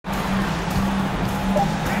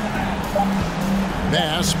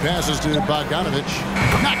Bass passes to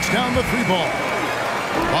Bogdanovich. Knocks down the three ball.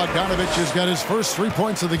 Bogdanovich has got his first 3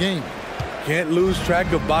 points of the game. Can't lose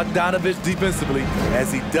track of Bogdanovich defensively,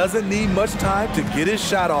 as he doesn't need much time to get his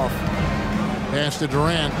shot off. Pass to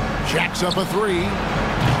Durant. Jacks up a three.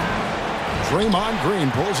 Draymond Green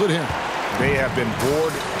pulls it in. They have been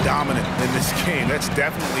board dominant in this game. That's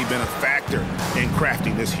definitely been a factor in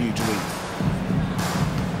crafting this huge lead.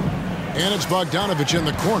 And it's Bogdanovich in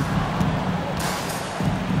the corner.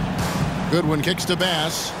 Goodwin kicks to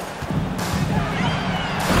Bass.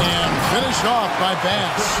 And finished off by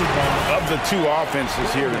Bass. Of the two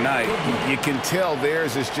offenses here tonight, you can tell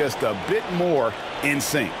theirs is just a bit more in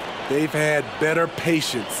sync. They've had better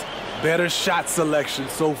patience, better shot selection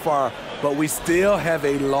so far, but we still have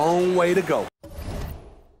a long way to go.